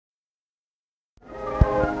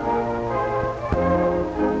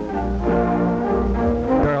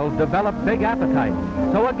develop big appetites.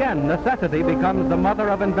 So again, necessity becomes the mother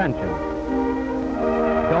of invention.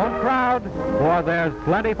 Don't crowd, for there's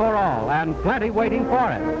plenty for all, and plenty waiting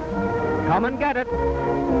for it. Come and get it.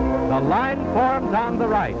 The line forms on the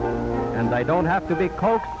right, and they don't have to be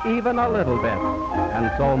coaxed even a little bit.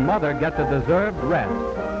 And so Mother gets a deserved rest.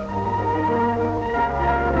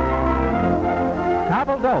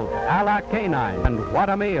 Table d'hôte a la canine, and what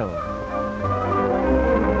a meal.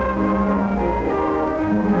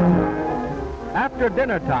 After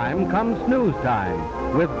dinner time comes snooze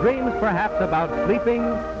time, with dreams perhaps about sleeping,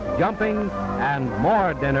 jumping, and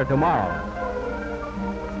more dinner tomorrow.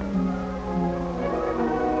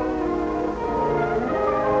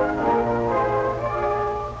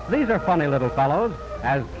 These are funny little fellows,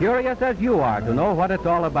 as curious as you are to know what it's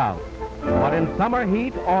all about. But in summer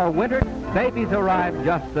heat or winter, babies arrive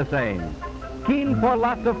just the same. Keen for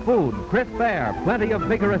lots of food, crisp air, plenty of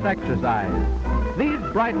vigorous exercise. These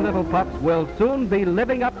bright little pups will soon be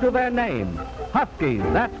living up to their name. Huskies,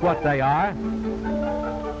 that's what they are.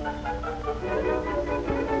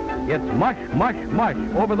 It's mush, mush, mush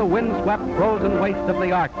over the windswept frozen wastes of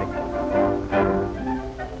the Arctic.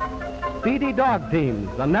 Speedy dog teams,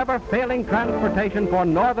 the never-failing transportation for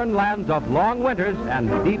northern lands of long winters and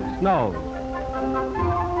deep snows.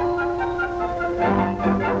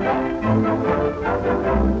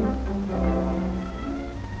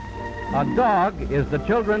 A dog is the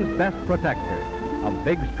children's best protector. A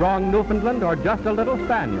big, strong Newfoundland or just a little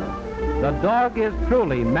spaniel. The dog is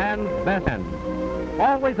truly man's best friend.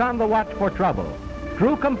 Always on the watch for trouble.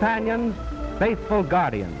 True companions, faithful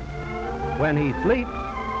guardians. When he sleeps,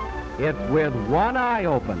 it's with one eye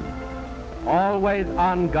open. Always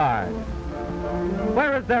on guard.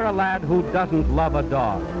 Where is there a lad who doesn't love a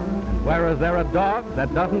dog? And where is there a dog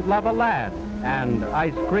that doesn't love a lad? And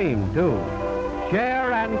ice cream, too.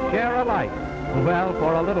 Share and share alike. Well,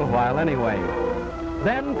 for a little while anyway.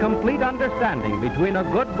 Then complete understanding between a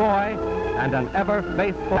good boy and an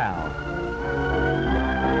ever-faithful pal.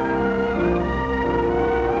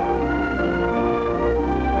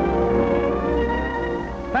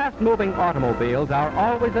 Fast-moving automobiles are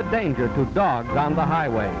always a danger to dogs on the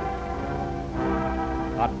highway.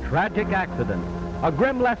 A tragic accident, a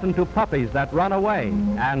grim lesson to puppies that run away,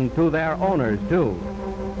 and to their owners, too.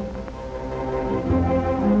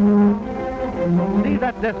 See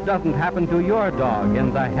that this doesn't happen to your dog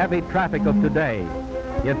in the heavy traffic of today.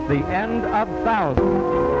 It's the end of thousands.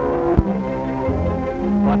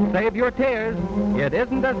 But save your tears. It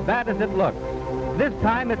isn't as bad as it looks. This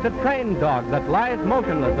time it's a trained dog that lies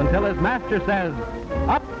motionless until his master says,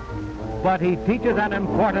 up, but he teaches an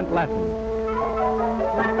important lesson.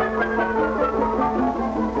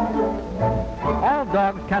 All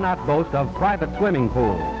dogs cannot boast of private swimming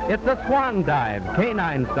pools. It's a swan dive,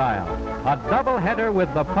 canine style. A double header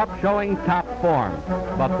with the pup showing top form.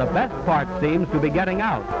 But the best part seems to be getting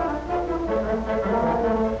out.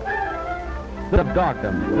 The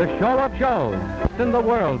dogdom, the show of shows. In the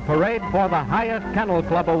world, parade for the highest Kennel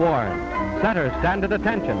Club award. Setters stand at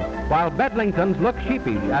attention, while Bedlingtons look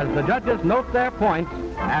sheepish as the judges note their points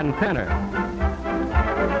and thinner.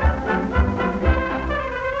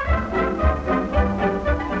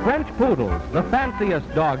 French poodles, the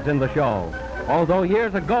fanciest dogs in the show. Although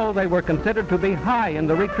years ago they were considered to be high in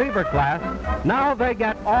the retriever class, now they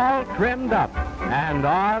get all trimmed up, and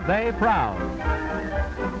are they proud.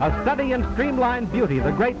 A study in streamlined beauty,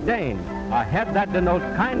 the Great Dane, a head that denotes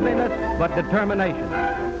kindliness but determination.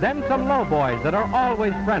 Then some low boys that are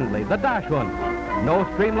always friendly, the Dachshunds. No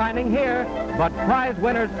streamlining here, but prize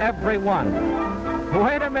winners every one.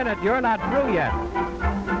 Wait a minute, you're not through yet.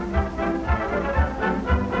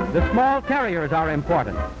 The small terriers are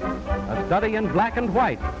important. A study in black and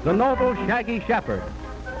white, the noble shaggy shepherd.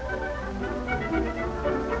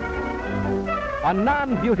 A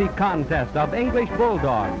non-beauty contest of English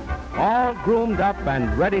bulldogs, all groomed up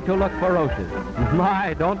and ready to look ferocious.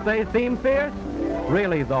 My, don't they seem fierce?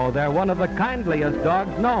 Really, though, they're one of the kindliest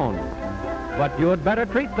dogs known. But you'd better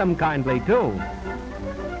treat them kindly, too.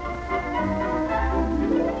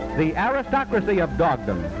 The aristocracy of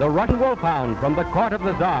dogdom, the Russian wolfhound from the court of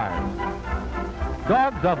the czars.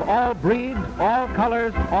 Dogs of all breeds, all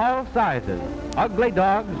colors, all sizes. Ugly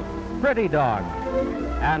dogs, pretty dogs.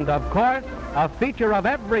 And, of course, a feature of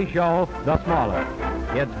every show, the smallest.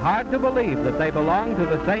 It's hard to believe that they belong to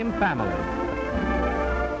the same family.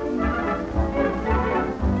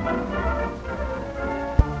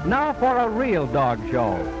 Now for a real dog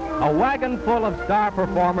show. A wagon full of star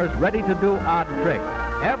performers ready to do odd tricks.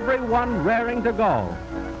 Everyone raring to go.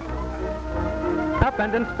 Up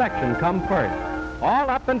and inspection come first. All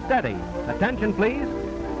up and steady. Attention, please.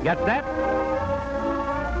 Get set.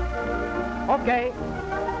 Okay.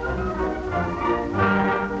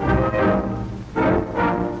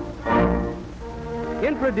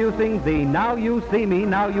 Introducing the Now You See Me,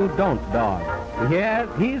 Now You Don't dog. Yes,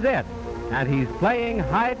 he's it. And he's playing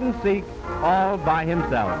hide and seek all by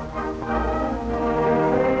himself.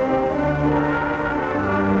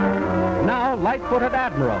 Now, light-footed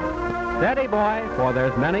Admiral. Steady, boy, for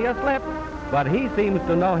there's many a slip, but he seems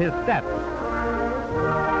to know his steps.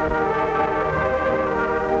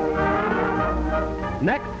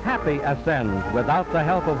 Next, Happy ascends without the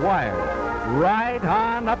help of wires, right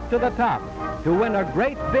on up to the top to win a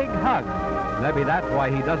great big hug. Maybe that's why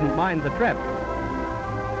he doesn't mind the trip.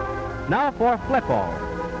 Now for Flippo,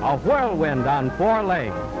 a whirlwind on 4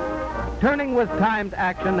 legs, turning with timed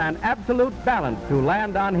action and absolute balance to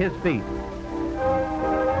land on his feet.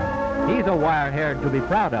 He's a wire-haired to be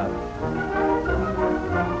proud of.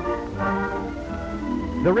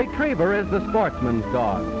 The Retriever is the sportsman's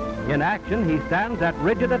dog. In action, he stands at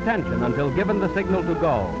rigid attention until given the signal to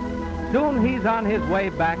go. Soon he's on his way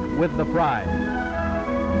back with the prize.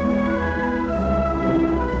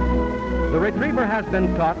 The Retriever has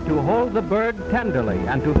been taught to hold the bird tenderly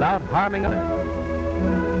and without harming it.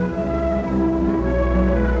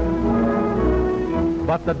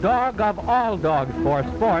 But the dog of all dogs for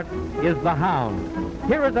sport is the hound.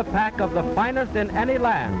 Here is a pack of the finest in any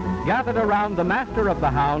land, gathered around the master of the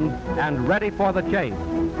hound and ready for the chase.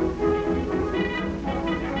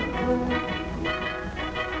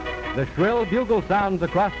 The shrill bugle sounds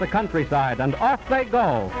across the countryside, and off they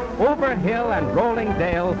go, over hill and rolling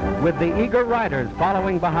dale, with the eager riders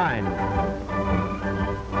following behind.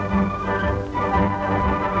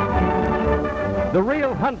 The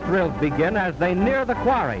real hunt thrills begin as they near the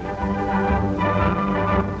quarry.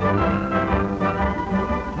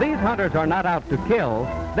 These hunters are not out to kill.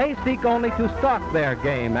 They seek only to stalk their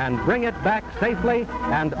game and bring it back safely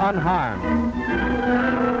and unharmed.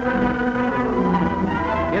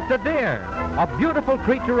 It's a deer, a beautiful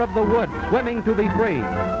creature of the woods, swimming to be free.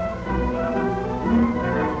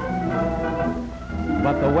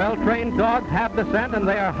 But the well-trained dogs have the scent and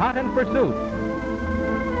they are hot in pursuit.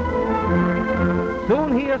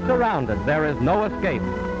 Soon he is surrounded. There is no escape.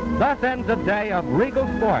 Thus ends a day of regal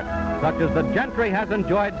sport, such as the gentry has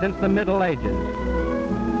enjoyed since the Middle Ages.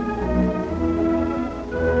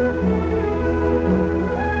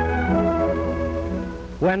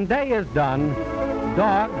 When day is done,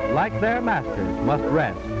 dogs, like their masters, must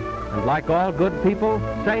rest, and like all good people,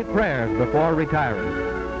 say prayers before retiring.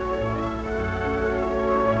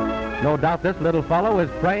 No doubt this little fellow is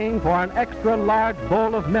praying for an extra large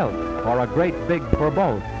bowl of milk or a great big for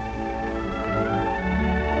both.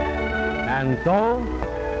 And so,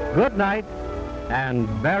 good night and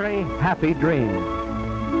very happy dreams.